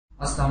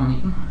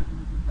Assalamu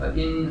alaikum.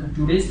 In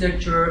today's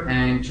lecture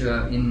and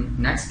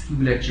in next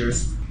few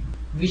lectures,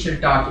 we shall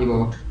talk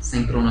about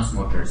synchronous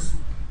motors.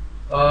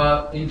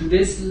 In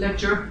today's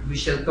lecture, we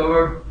shall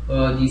cover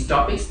these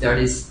topics, that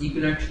is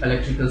equivalent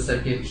electrical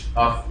circuit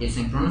of a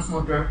synchronous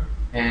motor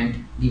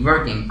and the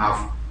working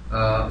of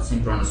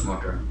synchronous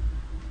motor.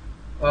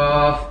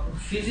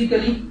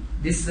 Physically,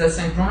 this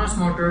synchronous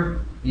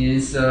motor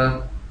is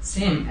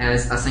same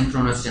as a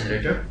synchronous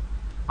generator.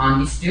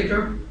 On the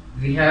stator,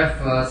 we have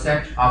a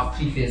set of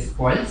three-phase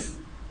coils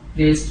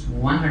placed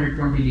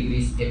 120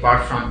 degrees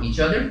apart from each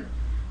other,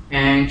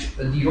 and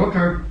the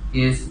rotor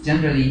is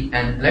generally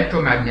an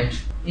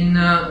electromagnet. In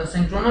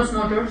synchronous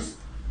motors,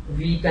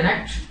 we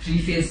connect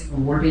three-phase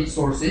voltage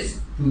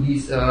sources to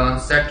this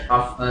set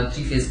of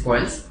three-phase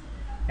coils,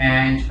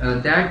 and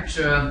that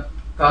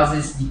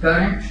causes the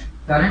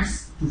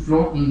currents to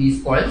flow in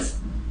these coils,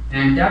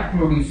 and that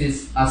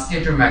produces a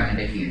stator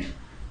magnetic field.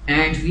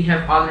 And we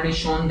have already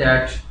shown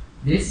that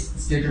this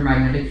stator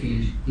magnetic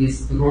field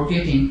is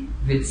rotating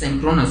with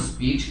synchronous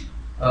speed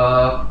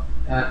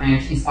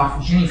and is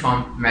of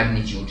uniform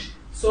magnitude.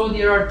 So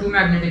there are two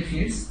magnetic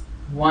fields,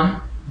 one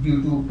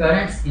due to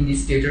currents in the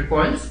stator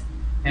coils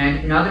and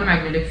another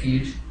magnetic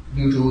field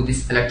due to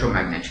this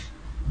electromagnet.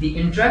 The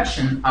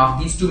interaction of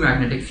these two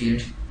magnetic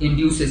fields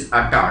induces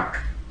a torque,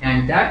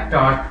 and that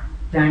torque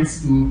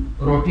tends to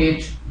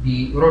rotate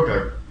the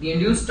rotor. The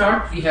induced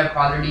torque, we have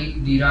already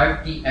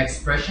derived the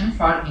expression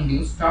for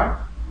induced torque,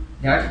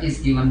 that is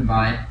given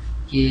by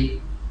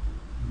K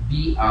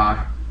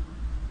BR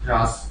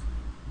cross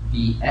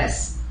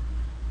BS.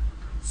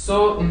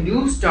 So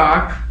induced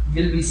torque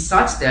will be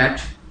such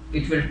that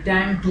it will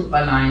tend to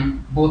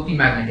align both the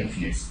magnetic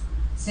fields.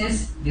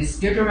 Since this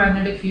stator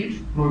magnetic field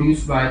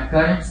produced by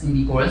currents in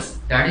the coils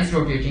that is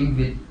rotating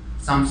with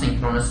some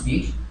synchronous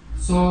speed,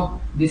 so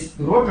this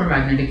rotor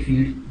magnetic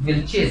field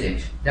will chase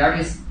it. That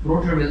is,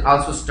 rotor will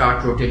also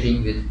start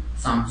rotating with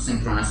some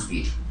synchronous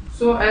speed.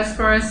 So as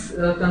far as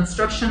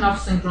construction of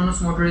synchronous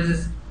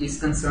motors is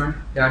concerned,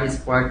 that is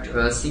quite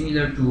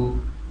similar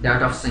to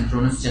that of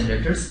synchronous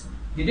generators.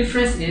 The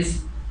difference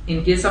is,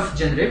 in case of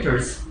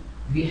generators,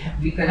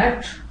 we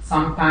connect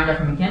some kind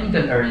of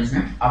mechanical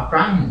arrangement, a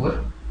prime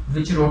mover,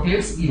 which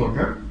rotates the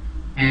rotor,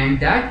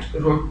 and that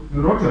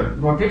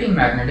rotating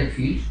magnetic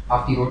field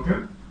of the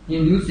rotor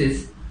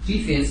induces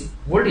three-phase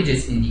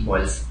voltages in the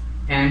coils.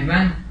 And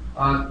when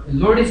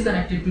load is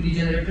connected to the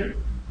generator,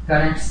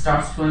 current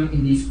starts flowing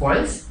in these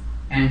coils,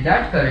 and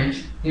that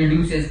current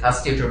induces a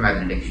stator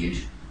magnetic field.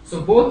 So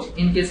both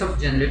in case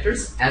of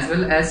generators as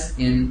well as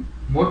in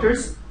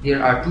motors,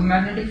 there are two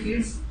magnetic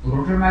fields,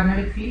 rotor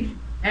magnetic field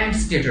and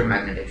stator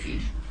magnetic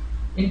field.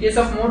 In case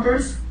of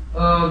motors,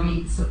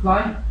 we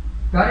supply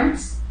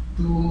currents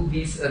to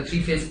these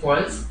three-phase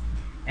coils,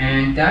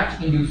 and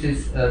that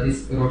induces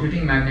this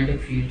rotating magnetic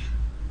field,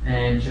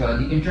 and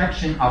the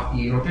interaction of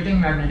the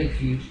rotating magnetic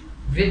field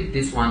with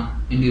this one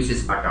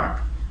induces a torque.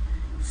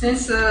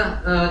 Since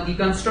the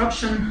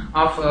construction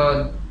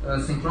of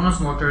synchronous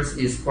motors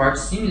is quite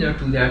similar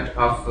to that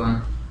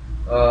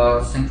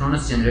of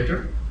synchronous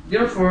generator,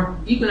 therefore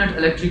equivalent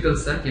electrical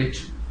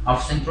circuit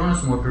of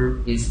synchronous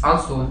motor is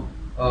also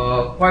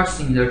quite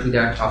similar to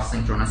that of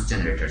synchronous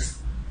generators.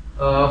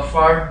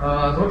 For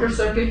rotor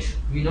circuit,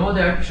 we know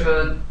that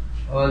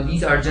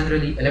these are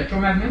generally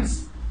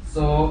electromagnets.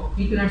 So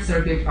equivalent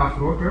circuit of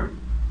rotor,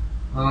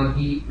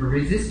 the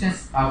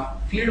resistance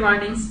of field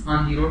windings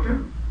on the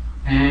rotor,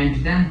 and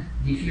then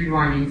the field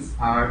windings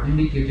are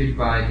indicated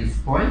by this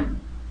coil.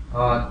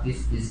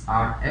 This is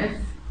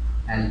RF,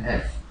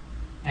 LF,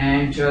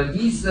 and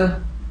these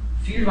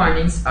field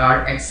windings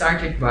are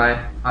excited by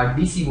a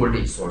DC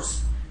voltage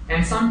source,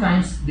 and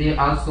sometimes they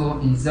also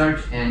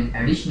insert an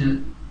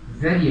additional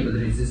variable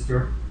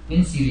resistor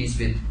in series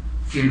with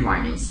field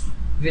windings.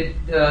 With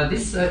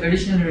this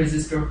additional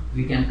resistor,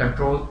 we can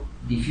control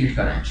the field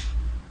current.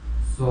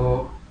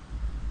 So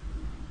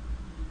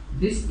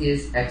this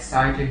is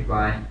excited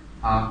by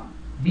a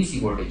DC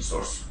voltage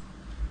source.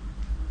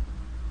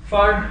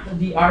 For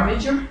the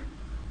armature,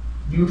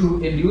 due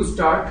to induced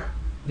torque,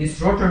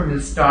 this rotor will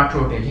start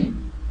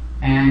rotating,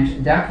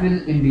 and that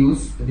will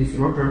induce, this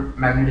rotor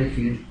magnetic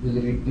field will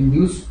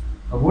induce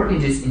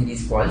voltages in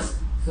these coils.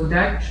 So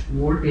that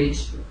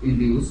voltage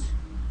induced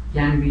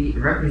can be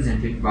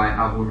represented by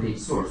a voltage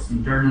source,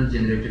 internal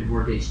generated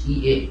voltage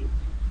EA.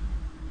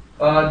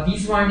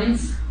 These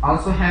windings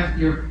also have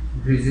their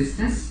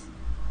resistance,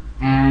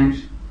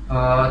 and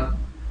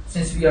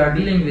since we are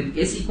dealing with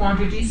AC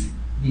quantities,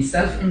 the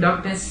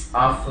self-inductance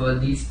of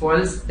these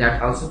coils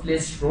that also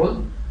plays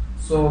role.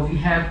 So we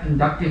have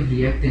inductive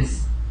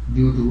reactance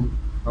due to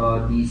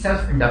the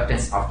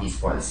self-inductance of these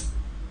coils.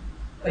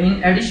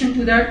 In addition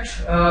to that,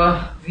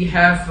 we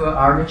have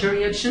armature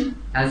reaction,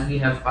 as we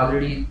have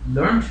already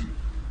learned,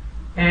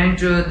 and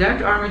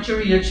that armature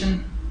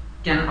reaction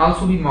can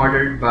also be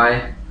modeled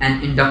by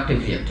an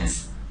inductive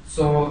reactance.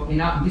 So in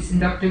this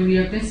inductive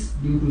reactance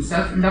due to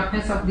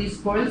self-inductance of these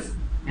coils,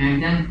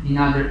 and then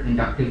another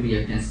inductive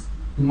reactance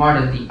to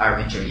model the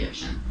armature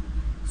reaction.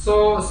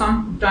 So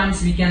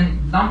sometimes we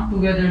can lump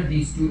together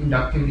these two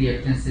inductive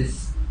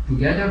reactances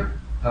together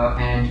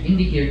and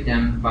indicate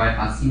them by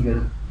a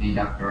single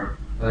inductor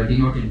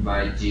denoted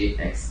by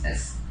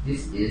JXS.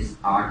 This is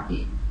RA.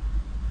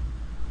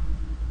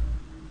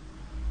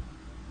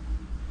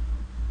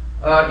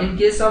 In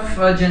case of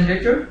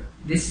generator,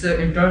 this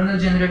internal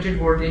generated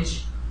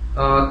voltage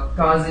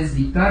causes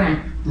the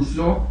current to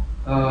flow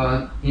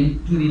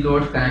into the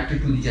load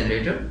connected to the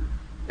generator,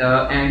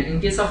 and in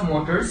case of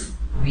motors,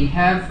 we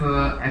have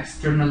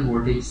external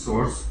voltage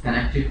source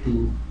connected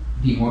to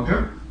the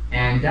motor,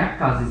 and that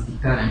causes the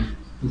current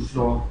to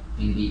flow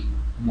in the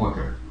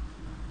motor.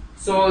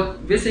 So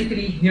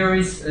basically here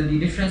is the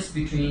difference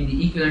between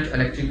the equivalent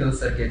electrical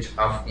circuit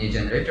of a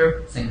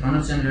generator,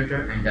 synchronous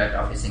generator, and that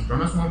of a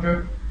synchronous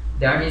motor.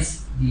 That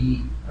is the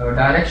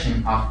direction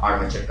of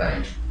armature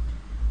current.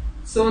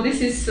 So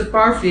this is a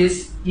per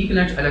phase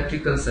equivalent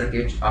electrical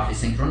circuit of a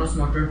synchronous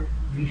motor.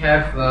 We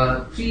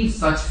have three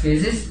such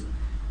phases,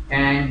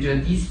 and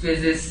these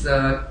phases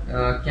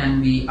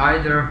can be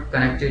either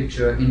connected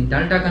in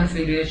delta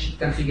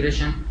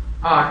configuration,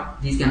 or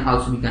these can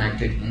also be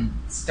connected in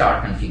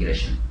star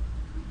configuration.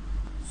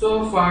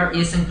 So for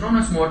a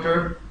synchronous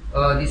motor,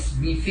 this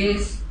V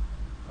phase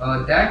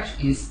that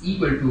is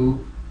equal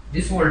to,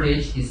 this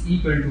voltage is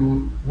equal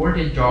to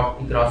voltage drop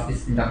across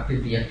this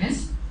inductive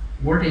reactance,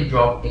 voltage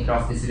drop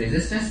across this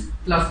resistance,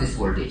 plus this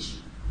voltage.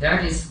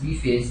 That is V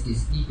phase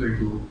is equal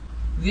to,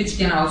 which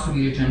can also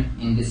be written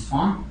in this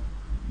form,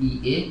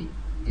 EA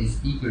is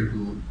equal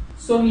to.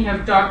 So we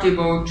have talked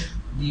about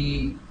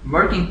the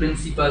working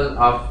principle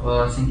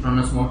of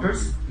synchronous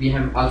motors. We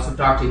have also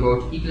talked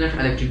about equivalent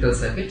electrical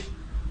circuit.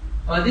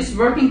 This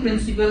working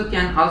principle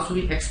can also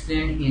be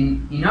explained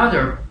in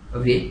another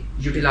way,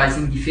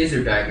 utilizing the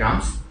phasor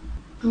diagrams.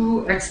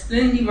 To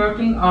explain the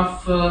working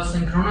of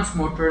synchronous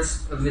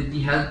motors with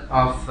the help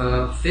of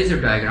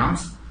phasor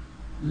diagrams,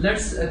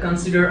 let's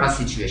consider a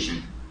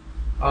situation.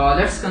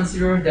 Let's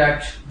consider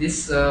that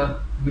this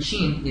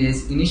machine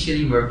is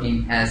initially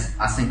working as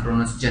a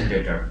synchronous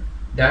generator.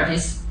 That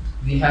is,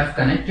 we have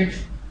connected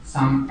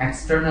some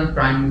external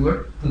prime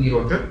mover to the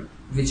rotor,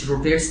 which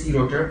rotates the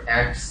rotor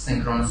at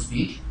synchronous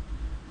speed.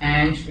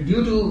 And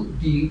due to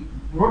the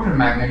rotor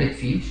magnetic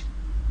field,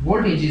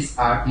 voltages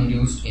are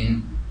induced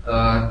in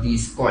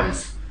these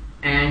coils,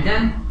 and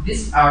then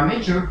this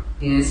armature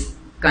is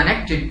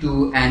connected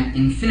to an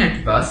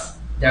infinite bus.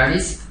 That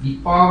is, the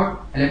power,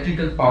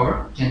 electrical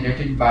power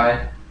generated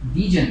by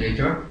the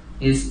generator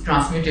is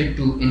transmitted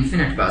to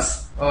infinite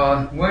bus.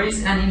 What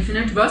is an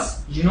infinite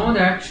bus? You know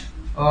that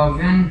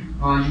when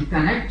you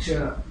connect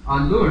a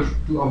load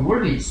to a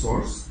voltage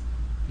source,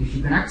 if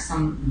you connect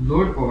some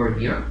load over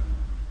here,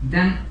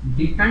 then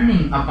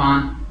depending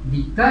upon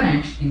the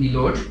current in the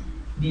load,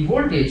 the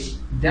voltage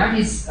that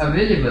is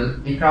available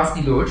across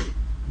the load,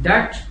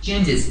 that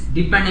changes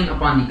depending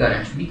upon the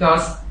current,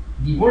 because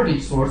the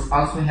voltage source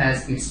also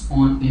has its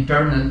own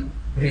internal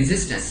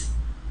resistance.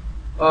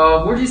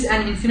 What is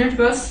an infinite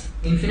bus?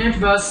 Infinite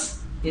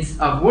bus is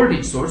a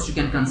voltage source you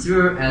can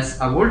consider as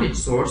a voltage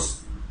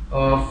source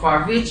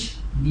for which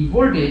the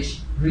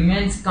voltage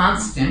remains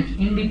constant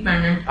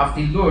independent of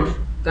the load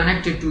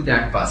connected to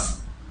that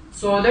bus.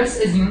 So let's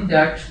assume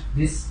that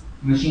this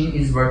machine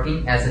is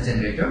working as a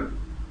generator,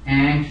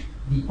 and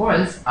the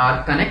coils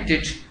are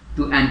connected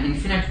to an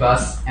infinite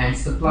bus and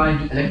supply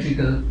the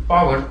electrical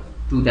power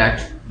to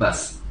that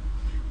bus.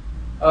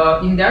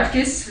 In that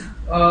case,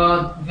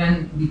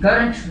 when the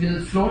current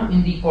will flow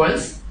in the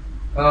coils,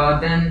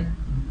 then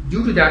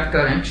due to that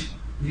current,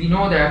 we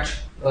know that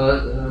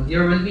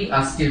there will be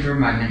a stator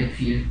magnetic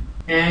field.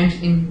 And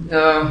in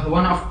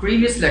one of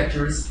previous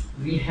lectures,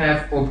 we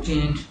have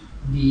obtained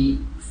the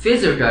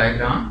phasor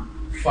diagram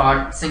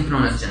for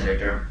synchronous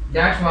generator.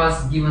 That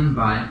was given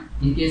by,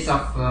 in case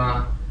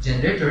of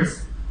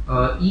generators,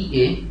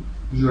 EA,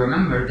 you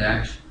remember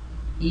that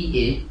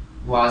EA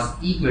was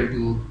equal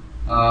to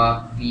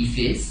V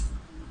phase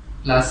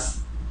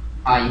plus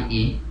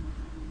IA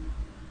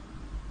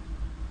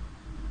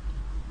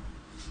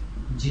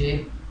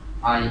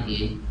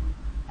JIA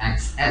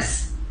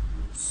XS.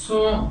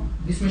 So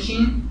this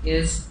machine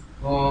is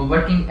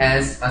working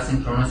as a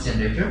synchronous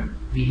generator.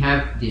 We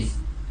have this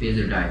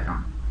phasor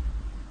diagram.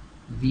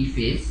 V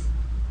phase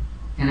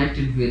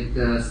connected with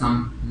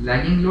some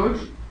lagging load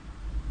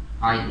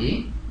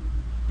IA,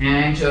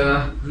 and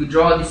we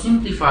draw the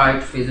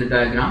simplified phasor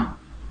diagram.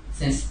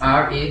 Since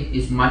RA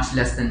is much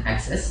less than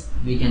XS,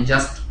 we can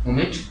just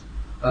omit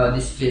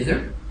this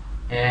phasor,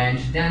 and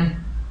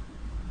then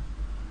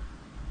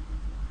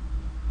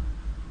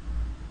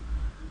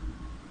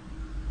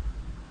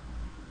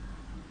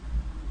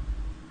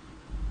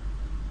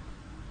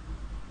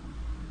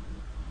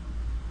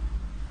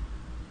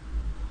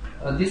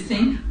this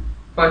thing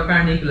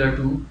perpendicular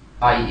to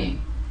IA,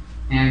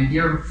 and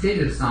their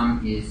phasor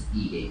sum is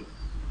EA.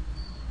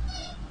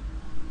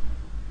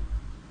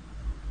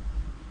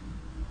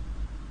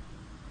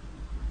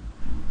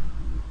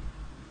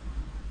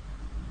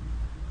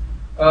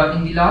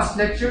 In the last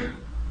lecture,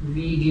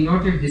 we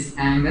denoted this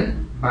angle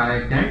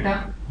by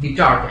delta, the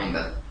torque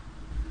angle.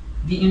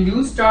 The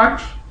induced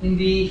start in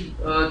the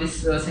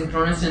this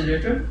synchronous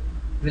generator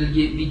will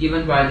be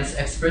given by this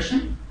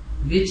expression,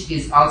 which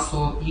is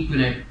also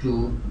equivalent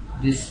to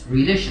this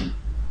relation.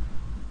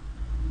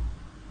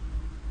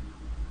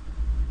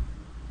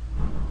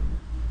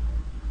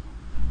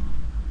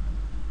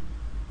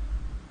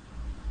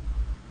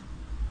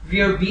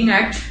 Where B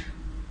net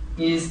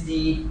is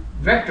the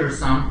vector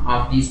sum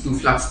of these two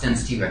flux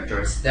density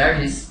vectors.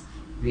 That is,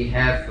 we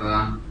have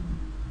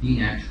B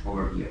net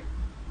over here.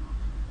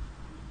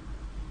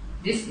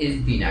 This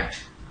is B net,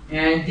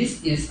 and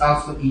this is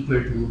also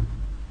equal to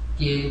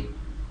K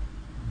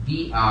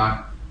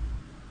BR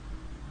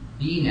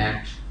B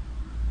net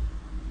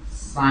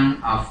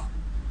sine of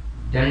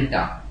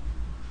delta.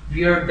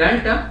 Where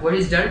delta, what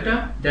is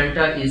delta?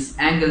 Delta is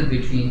angle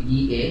between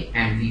EA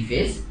and V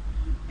phase,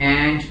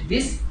 and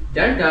this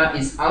delta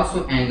is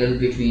also angle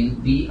between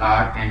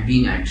BR and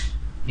B net,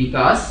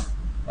 because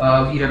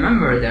we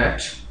remember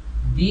that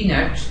B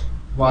net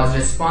was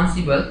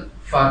responsible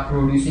for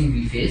producing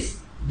V phase.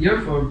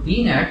 Therefore,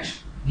 B net,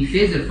 the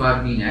phasor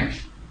for B net,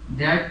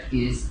 that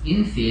is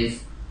in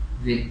phase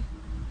with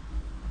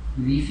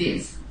V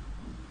phase.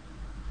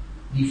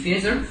 The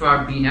phasor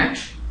for B net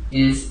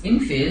is in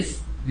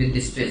phase with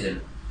this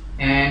phasor,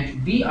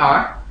 and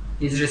BR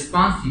is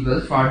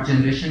responsible for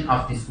generation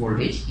of this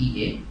voltage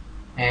EA,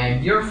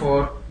 and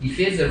therefore the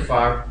phasor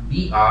for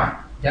BR,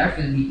 that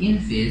will be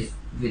in phase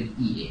with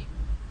EA.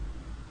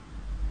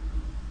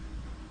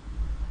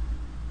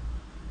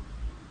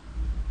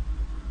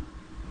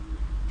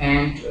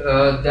 And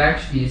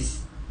that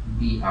is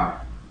BR.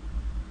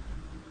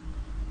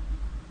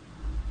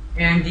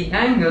 And the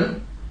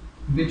angle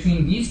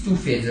between these two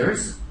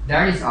phasors,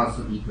 that is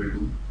also equal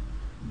to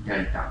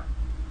delta.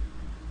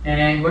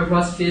 And what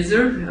was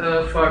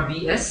phasor for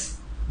BS?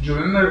 You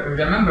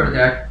remember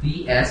that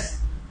BS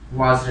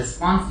was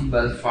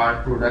responsible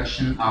for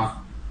production of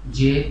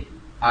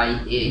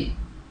JIA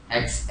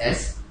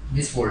XS,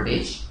 this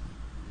voltage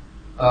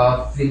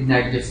with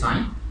negative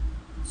sign.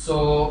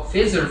 So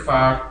phasor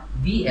for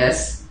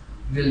BS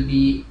will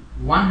be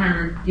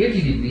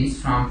 180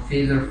 degrees from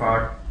phasor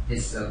for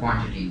this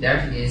quantity.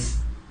 That is,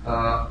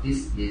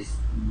 this is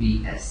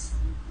BS.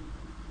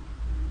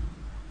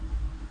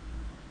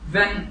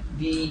 When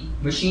the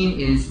machine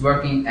is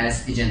working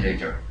as a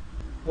generator,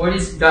 what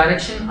is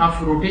direction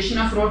of rotation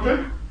of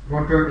rotor?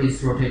 Rotor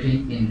is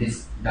rotating in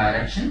this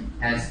direction,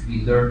 as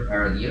we learned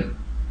earlier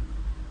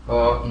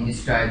in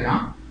this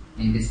diagram,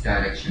 in this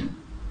direction.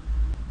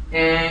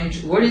 And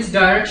what is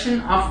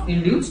direction of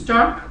induced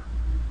torque?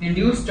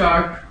 Induced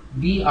torque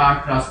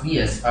BR cross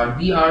BS, or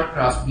BR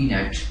cross B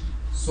net.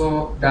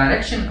 So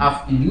direction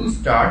of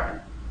induced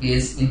torque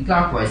is in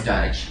clockwise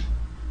direction.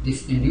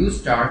 This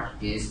induced torque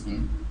is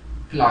in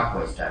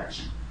clockwise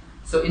direction.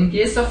 So in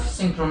case of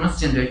synchronous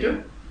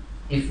generator,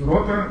 if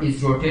rotor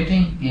is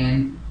rotating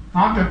in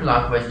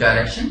counterclockwise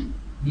direction,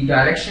 the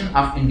direction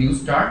of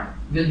induced torque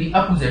will be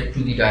opposite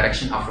to the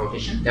direction of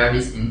rotation, that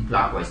is in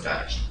clockwise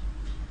direction.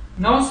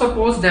 Now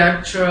suppose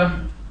that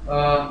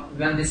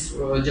when this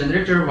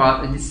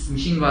this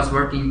machine was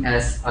working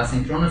as a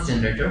synchronous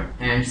generator,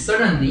 and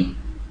suddenly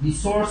the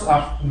source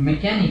of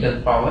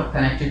mechanical power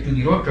connected to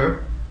the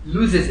rotor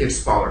loses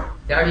its power.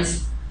 That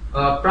is,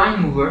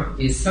 prime mover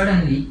is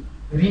suddenly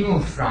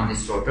removed from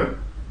this rotor.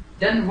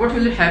 Then what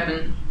will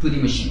happen to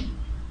the machine?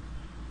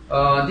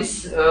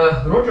 This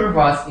rotor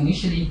was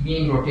initially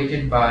being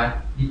rotated by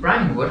the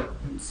prime mover.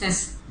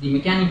 Since the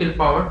mechanical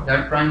power,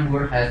 that prime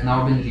mover has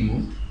now been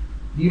removed,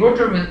 the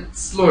rotor will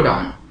slow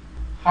down.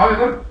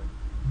 However,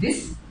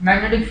 this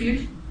magnetic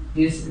field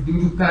is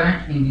due to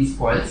current in these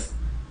coils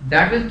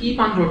that will keep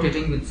on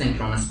rotating with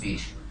synchronous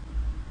speed.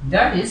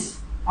 That is,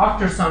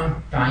 after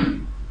some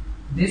time,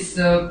 this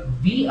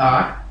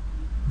BR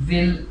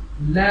will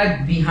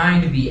lag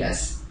behind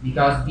BS,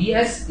 because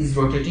BS is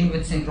rotating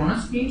with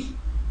synchronous speed.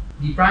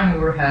 The prime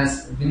mover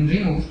has been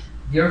removed,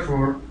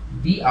 therefore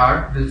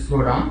BR will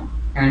slow down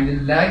and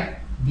will lag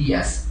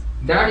BS.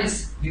 That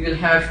is, we will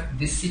have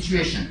this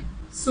situation.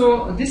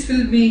 So this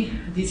will be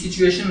the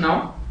situation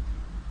now.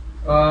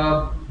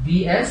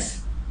 BS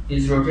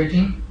is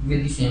rotating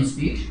with the same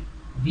speed.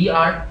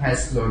 BR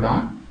has slowed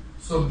down.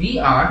 So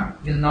BR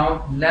will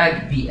now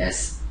lag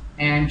BS,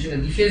 and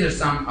the phasor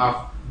sum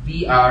of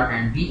BR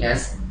and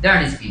BS,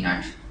 that is B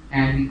net,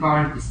 and we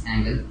call this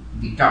angle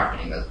the torque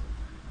angle.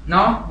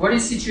 Now what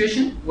is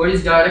situation? What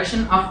is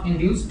direction of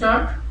induced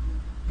torque?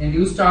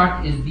 Induced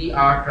torque is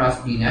BR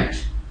cross B net.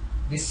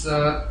 This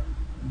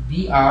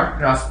BR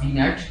cross B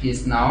net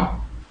is now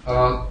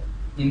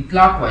in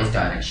clockwise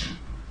direction,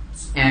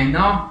 and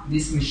now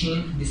this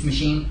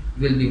machine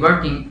will be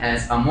working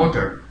as a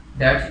motor.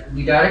 That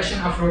the direction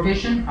of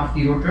rotation of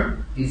the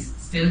rotor is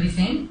still the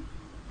same,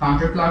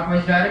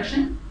 counterclockwise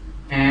direction,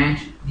 and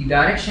the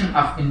direction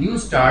of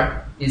induced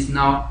torque is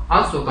now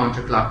also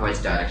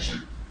counterclockwise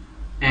direction,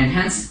 and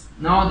hence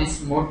now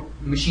this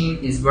machine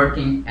is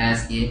working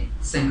as a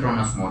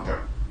synchronous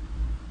motor.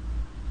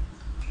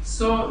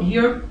 So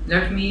here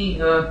let me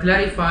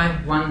clarify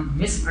one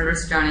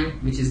misunderstanding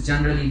which is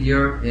generally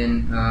there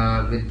in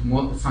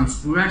with some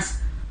students.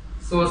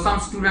 So some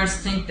students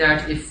think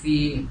that if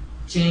we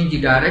change the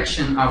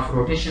direction of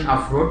rotation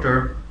of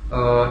rotor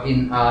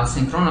in a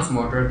synchronous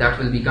motor, that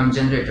will become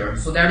generator.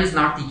 So that is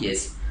not the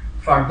case.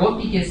 For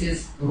both the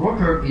cases,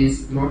 rotor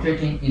is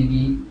rotating in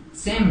the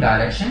same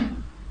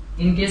direction.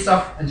 In case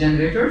of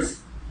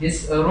generators,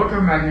 this rotor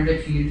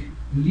magnetic field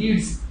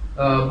leads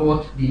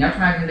both the net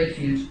magnetic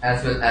field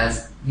as well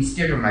as the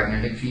stator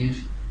magnetic field,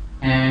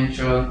 and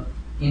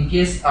in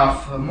case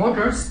of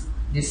motors,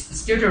 this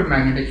stator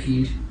magnetic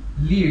field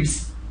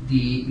leads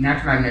the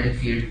net magnetic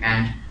field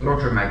and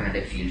rotor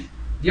magnetic field.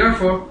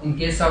 Therefore, in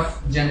case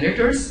of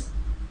generators,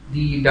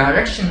 the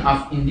direction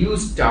of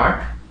induced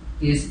torque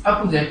is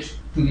opposite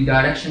to the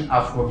direction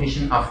of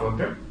rotation of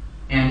rotor,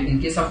 and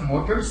in case of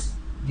motors,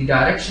 the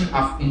direction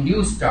of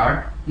induced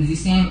torque is the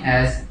same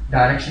as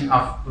direction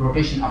of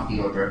rotation of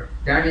the rotor.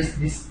 That is,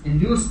 this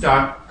induced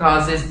torque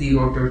causes the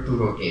rotor to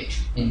rotate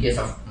in case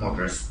of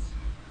motors.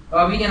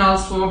 We can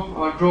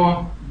also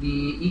draw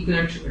the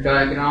equivalent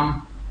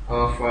diagram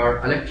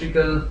for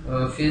electrical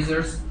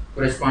phasors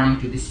corresponding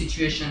to this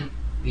situation.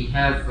 We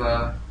have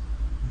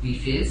V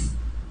phase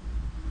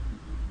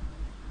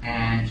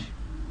and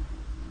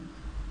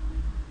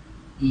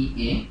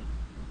EA,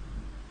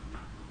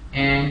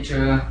 and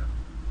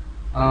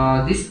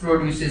this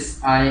produces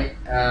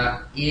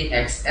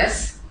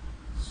AXS.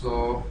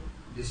 So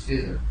this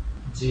phasor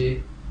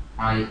JIAXS,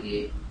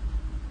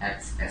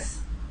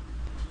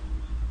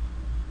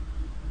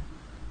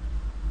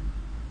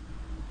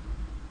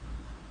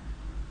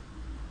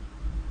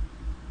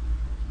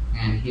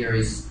 and here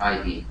is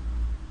IA.